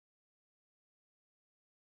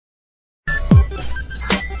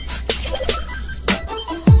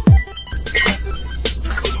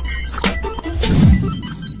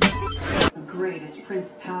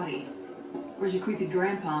Prince Pouty. Where's your creepy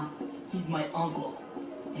grandpa? He's my uncle,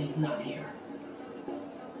 and he's not here.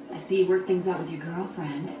 I see you work things out with your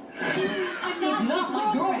girlfriend. She's not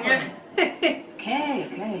my girlfriend!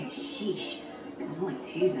 Okay, sheesh. I was only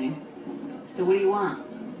teasing. So what do you want?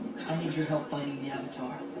 I need your help fighting the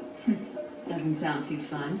Avatar. Doesn't sound too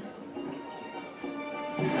fun.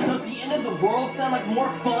 Does the end of the world sound like more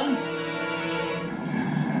fun?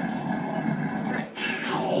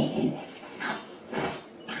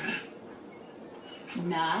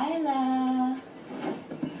 Nyla.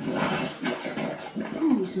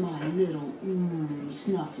 Who's my little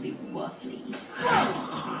snuffly wuffly?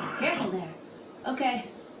 Careful there. Okay,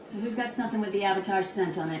 so who's got something with the Avatar's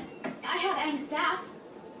scent on it? I have Aang's staff.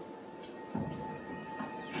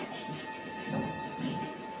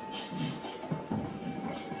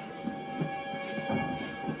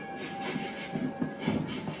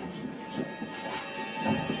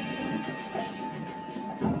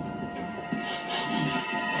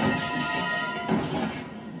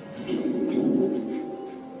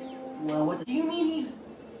 Well, what do you mean he's,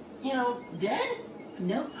 dead?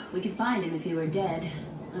 Nope, we could find him if he were dead.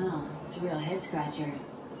 Oh, it's a real head scratcher.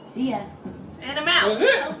 See ya. And I'm out. That's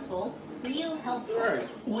it. Helpful. Real helpful. Right.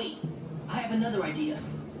 Wait, I have another idea.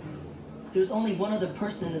 There's only one other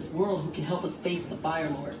person in this world who can help us face the Fire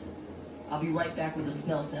Lord. I'll be right back with a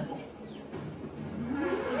smell sample.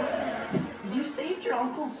 You saved your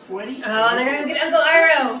uncle's sweaty Oh, they're gonna get Uncle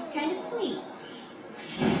Iroh. It's kind of sweet.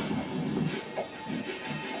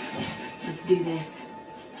 Let's do this.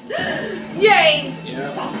 Yay!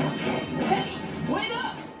 Yeah. Hey, wait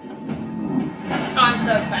up! Oh, I'm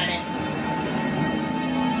so excited.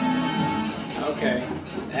 Okay.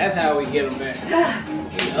 That's how we get them back.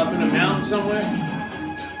 Up in the mountain somewhere?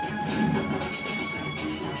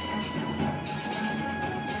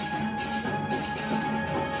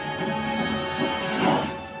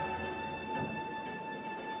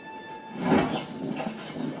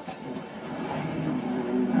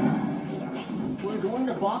 We're going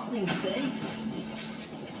to Boston, say?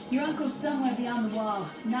 Your uncle's somewhere beyond the wall.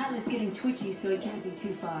 Nyla's getting twitchy, so he can't be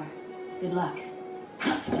too far. Good luck.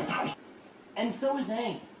 And so is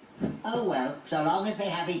Aang. Oh well, so long as they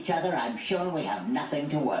have each other, I'm sure we have nothing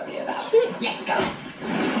to worry about. Let's go.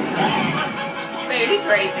 Baby, he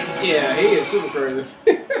crazy. Yeah, he is super crazy.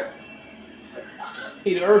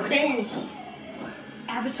 He the Earth King.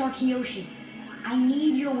 Avatar Kyoshi, I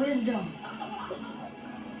need your wisdom.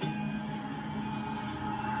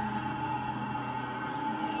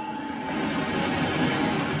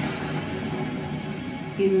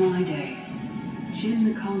 In my day, Jin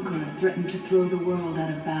the Conqueror threatened to throw the world out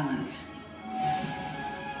of balance.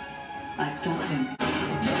 I stopped him.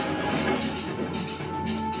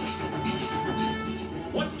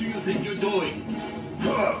 What do you think you're doing?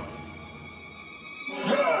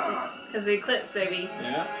 Because the eclipse, baby.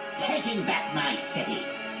 Yeah. Taking back my city.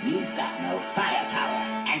 You've got no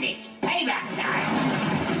firepower, and it's payback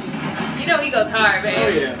time. You know he goes hard, baby. Oh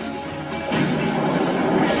yeah.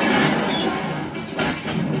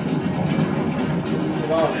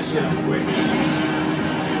 All that shit out the way.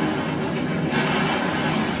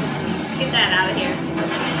 Get that out of here.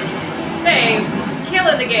 Babe,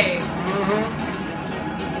 killing the game.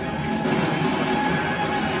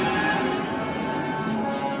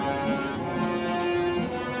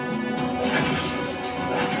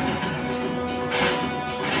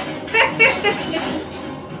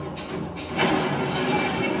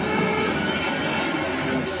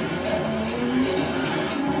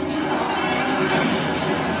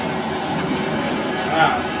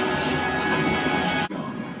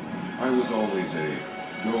 I was always a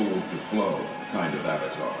go with the flow kind of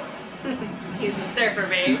avatar. He's a surfer,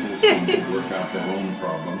 babe. People seemed to work out their own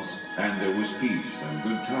problems, and there was peace and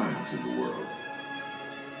good times in the world.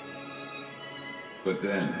 But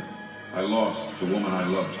then, I lost the woman I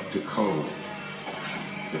loved to Cold,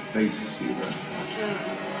 the face stealer.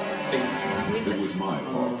 It was my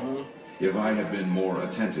fault. If I had been more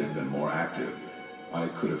attentive and more active, I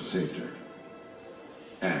could have saved her.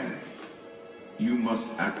 And you must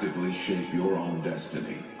actively shape your own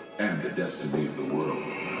destiny and the destiny of the world.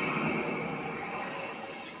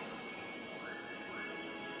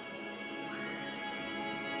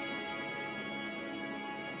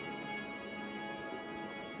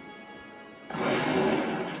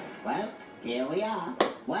 Well, here we are.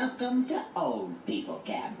 Welcome to Old People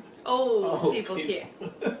Camp. Oh, people can't.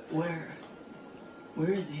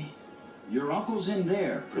 Where is he? Your uncle's in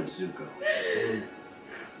there, Prince Zuko.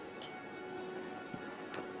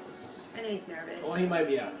 I know he's nervous. Well, he might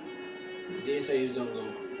be out. He did say he was gonna go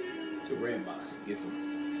to Red Box to get some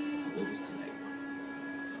movies tonight.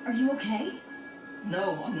 Are you okay?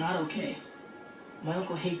 No, I'm not okay. My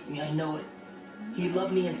uncle hates me, I know it. He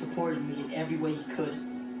loved me and supported me in every way he could.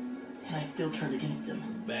 And I still turned against him.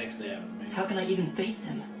 Backstabbing, man. How can I even face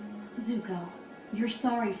him? Zuko, you're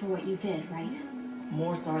sorry for what you did, right?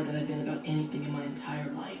 More sorry than I've been about anything in my entire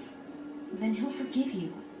life. Then he'll forgive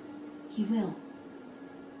you. He will.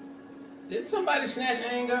 Did somebody snatch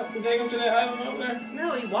Aang up and take him to that island over there?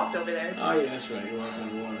 No, he walked over there. Oh yeah, that's right. He walked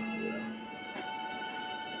on the water. Yeah.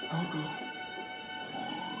 Uncle.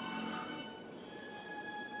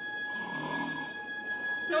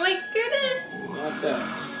 Oh my goodness! Not that.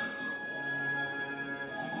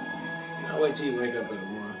 I'll wait till you wake up in the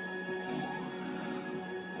morning.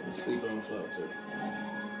 And sleep on the floor too.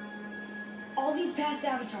 All these past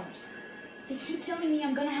avatars, they keep telling me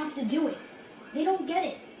I'm gonna have to do it. They don't get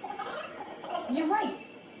it. You're right.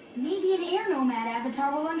 Maybe an air nomad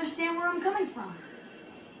avatar will understand where I'm coming from.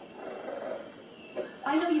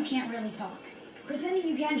 I know you can't really talk. Pretending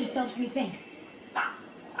you can just helps me think.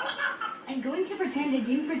 I'm going to pretend I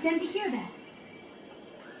didn't pretend to hear that.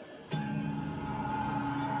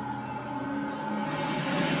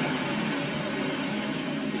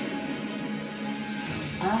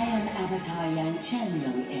 I am Avatar Yan Chen,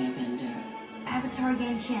 young Airbender. Avatar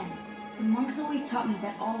Yan Chen. The monks always taught me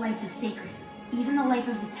that all life is sacred. Even the life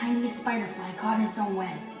of the tiniest spiderfly caught in its own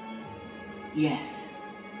web. Yes,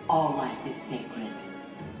 all life is sacred.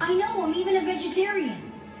 I know, I'm even a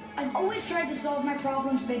vegetarian. I've always tried to solve my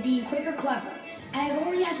problems by being quick or clever, and I've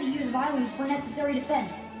only had to use violence for necessary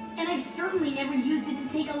defense. And I've certainly never used it to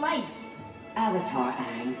take a life. Avatar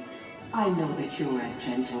Aang, I know that you are a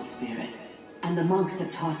gentle spirit, and the monks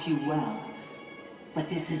have taught you well. But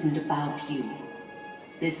this isn't about you.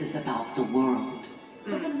 This is about the world.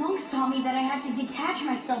 But the monks taught me that I had to detach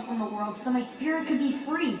myself from the world so my spirit could be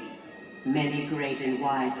free. Many great and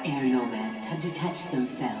wise air nomads have detached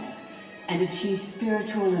themselves and achieved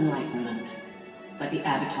spiritual enlightenment. But the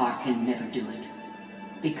Avatar can never do it.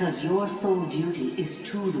 Because your sole duty is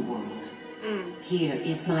to the world. Here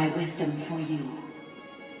is my wisdom for you.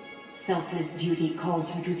 Selfless duty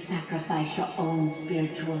calls you to sacrifice your own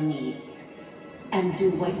spiritual needs and do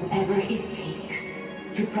whatever it takes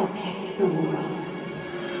to protect the world.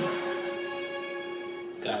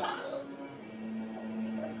 Got it.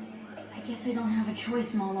 I guess I don't have a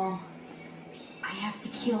choice, Molo. I have to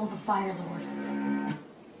kill the Fire Lord.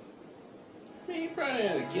 I mean, you probably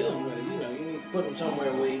had to kill him, but you know, you need to put him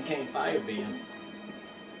somewhere where he can't fire beam.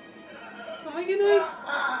 Oh my goodness!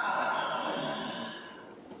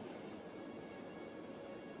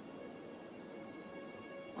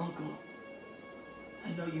 Uncle,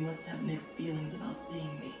 I know you must have mixed feelings about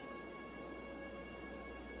seeing me.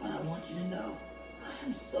 But I want you to know, I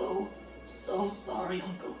am so sorry,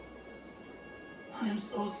 Uncle. I am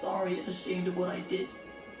so sorry and ashamed of what I did.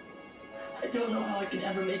 I don't know how I can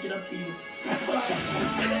ever make it up to you, but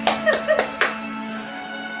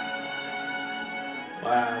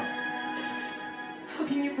Wow. How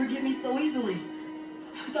can you forgive me so easily?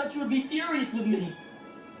 I thought you would be furious with me.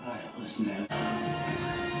 I was never...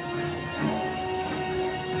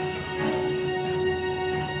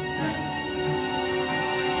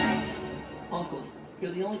 Uncle,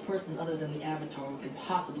 you're the only person other than the Avatar who can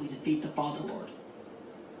possibly defeat the Father Lord.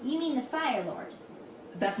 You mean the Fire Lord?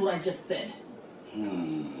 That's what I just said. No,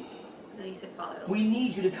 you said follow. We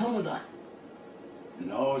need you to come with us.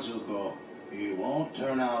 No, Zuko. It won't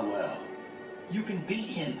turn out well. You can beat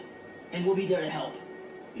him, and we'll be there to help.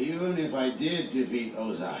 Even if I did defeat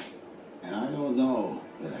Ozai, and I don't know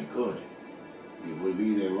that I could, it would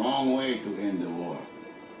be the wrong way to end the war.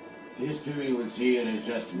 History would see it as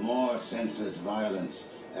just more senseless violence,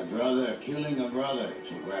 a brother killing a brother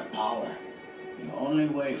to grab power. The only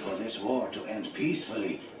way for this war to end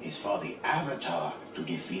peacefully is for the Avatar to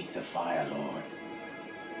defeat the Fire Lord.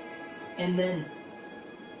 And then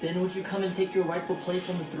would you come and take your rightful place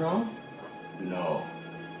on the throne? No.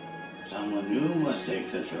 Someone new must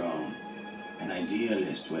take the throne. An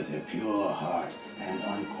idealist with a pure heart and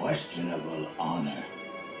unquestionable honor.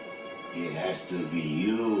 It has to be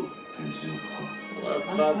you, Zuko.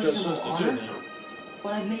 What about your sister too Honor? now?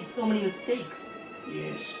 But I've made so many mistakes.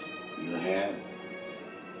 Yes, you have.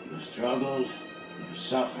 You struggled, you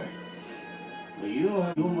suffered. But you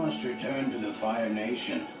must return to the Fire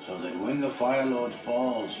Nation so that when the Fire Lord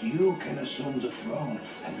falls, you can assume the throne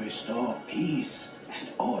and restore peace and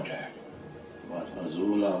order. But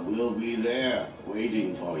Azula will be there,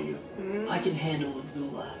 waiting for you. I can handle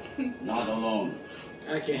Azula. Not alone.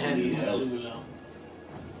 I can handle Azula.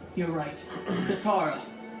 You're right. Katara,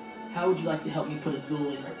 how would you like to help me put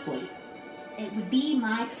Azula in her place? It would be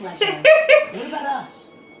my pleasure. What about us?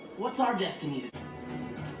 What's our destiny?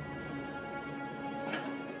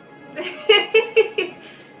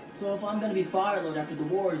 So if I'm gonna be Fire Lord after the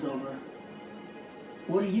war is over,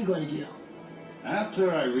 what are you gonna do?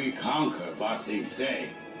 After I reconquer Bossing Say,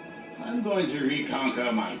 I'm going to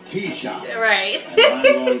reconquer my tea shop. Right. And I'm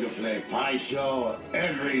going to play Pie Show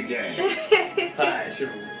every day. Pie Show.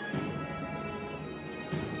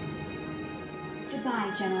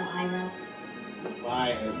 Goodbye, General Iroh.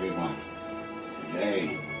 Goodbye, everyone.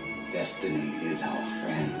 Today, destiny is our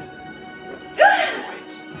friend.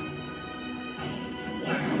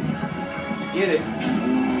 Let's get it.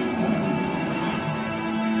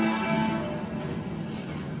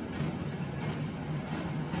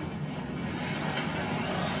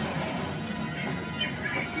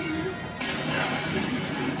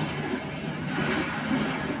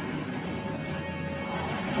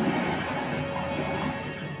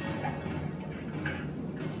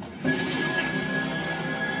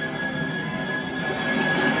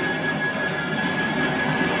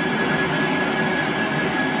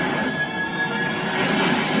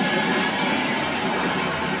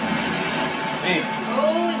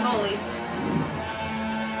 Holy moly.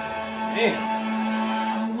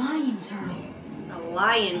 Damn. A lion turtle. A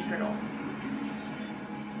lion turtle.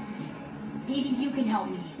 Maybe you can help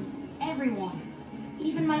me. Everyone,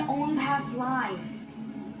 even my own past lives,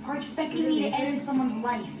 are expecting me to end someone's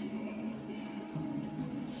life.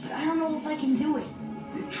 But I don't know if I can do it.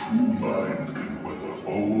 The true mind can weather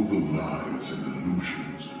all the lies and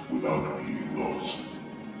illusions without being lost.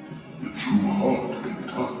 The true heart can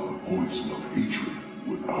tough the poison of hatred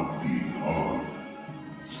without being harmed.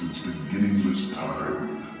 Since beginningless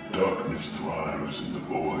time, darkness thrives in the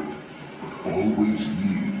void, but always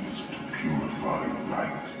yields to purifying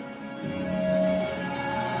light.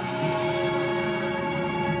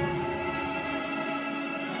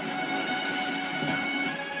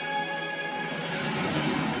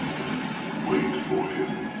 Wait for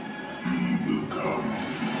him. He will come.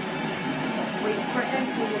 Wait for him.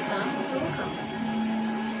 Who will come? Who will come?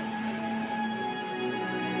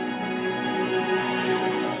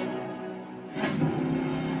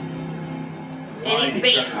 And he's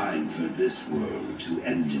It's bait. time for this world to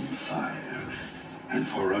end in fire, and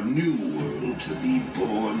for a new world to be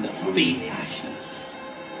born from the Phoenix. ashes.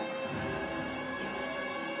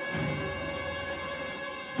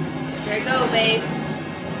 There you go, babe.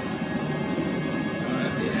 Oh,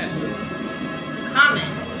 that's the asteroid. Comet.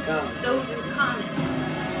 Comet. Sozin's Comet.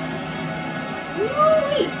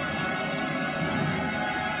 Woo-wee.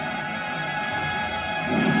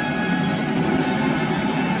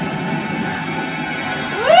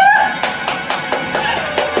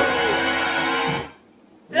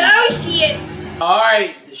 Oh shit!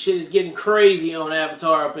 Alright, the shit is getting crazy on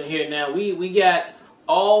Avatar up in here now. We got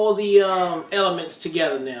all the elements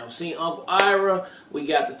together now. Seen Uncle Ira, we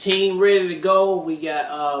got the team ready to go. We got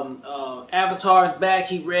Avatar's back,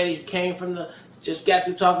 he ready. He came from just got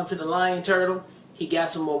through talking to the lion turtle. He got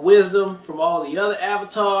some more wisdom from all the other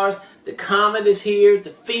avatars. The Comet is here,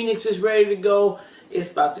 the Phoenix is ready to go. It's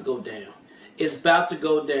about to go down. It's about to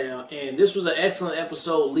go down, and this was an excellent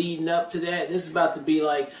episode leading up to that. This is about to be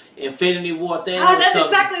like Infinity War. Thanos Oh, that's coming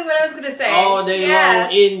exactly what I was gonna say. all day Yeah.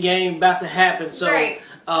 long. End game about to happen. So Right.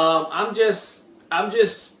 I'm just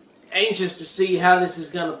anxious to see how this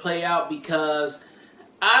is gonna play out, because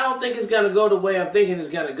I don't think it's gonna go the way I'm thinking it's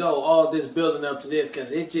gonna go. All this building up to this,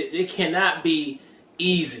 because it cannot be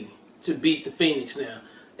easy to beat the Phoenix now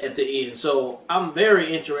at the end. So I'm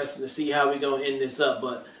very interested to see how we're gonna end this up.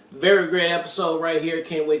 But very great episode right here.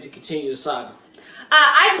 Can't wait to continue the saga.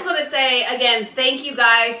 I just want to say, again, thank you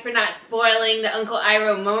guys for not spoiling the Uncle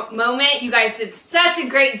Iroh moment. You guys did such a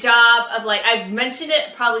great job of, like, I've mentioned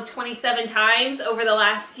it probably 27 times over the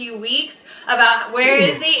last few weeks about where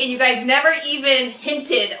is he, and you guys never even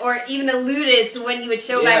hinted or even alluded to when he would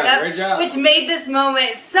show back great job. up, which made this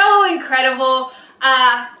moment so incredible.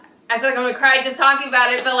 I feel like I'm gonna cry just talking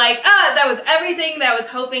about it, but like, that was everything that I was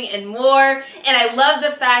hoping and more. And I love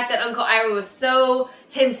the fact that Uncle Iroh was so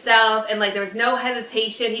himself, and like there was no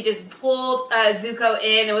hesitation. He just pulled Zuko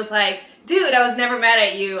in and was like, dude, I was never mad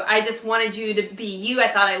at you. I just wanted you to be you. I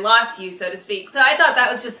thought I lost you, so to speak. So I thought that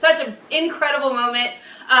was just such an incredible moment.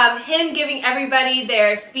 Him giving everybody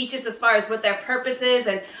their speeches as far as what their purpose is,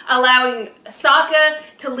 and allowing Sokka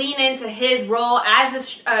to lean into his role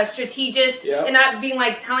as a strategist, and not being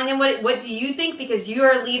like telling him what do you think, because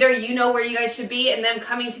you're a leader, you know where you guys should be, and them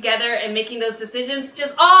coming together and making those decisions,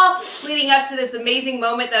 just all leading up to this amazing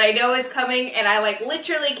moment that I know is coming, and I like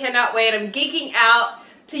literally cannot wait. I'm geeking out.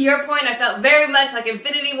 To your point, I felt very much like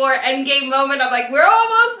Infinity War Endgame moment. I'm like, we're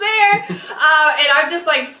almost there. And I'm just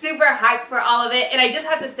like super hyped for all of it. And I just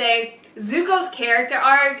have to say, Zuko's character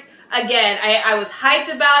arc, again, I was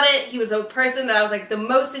hyped about it. He was a person that I was like the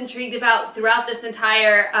most intrigued about throughout this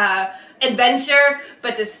entire adventure.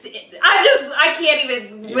 But to see, I can't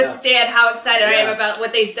even withstand how excited I am about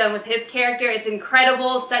what they've done with his character. It's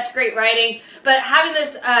incredible, such great writing. But having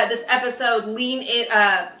this this episode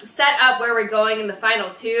set up where we're going in the final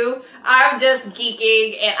 2, I'm just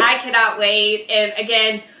geeking and I cannot wait. And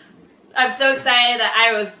again, I'm so excited that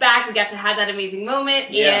I was back. We got to have that amazing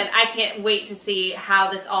moment, and I can't wait to see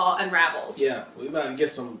how this all unravels. Yeah, we about to get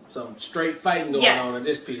some straight fighting going on in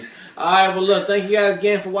this piece. All right, well, look, thank you guys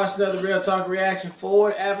again for watching another Real Talk reaction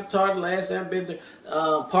for Avatar: The Last Airbender,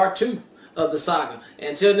 Part 2 of the saga.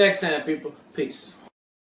 Until next time, people, peace.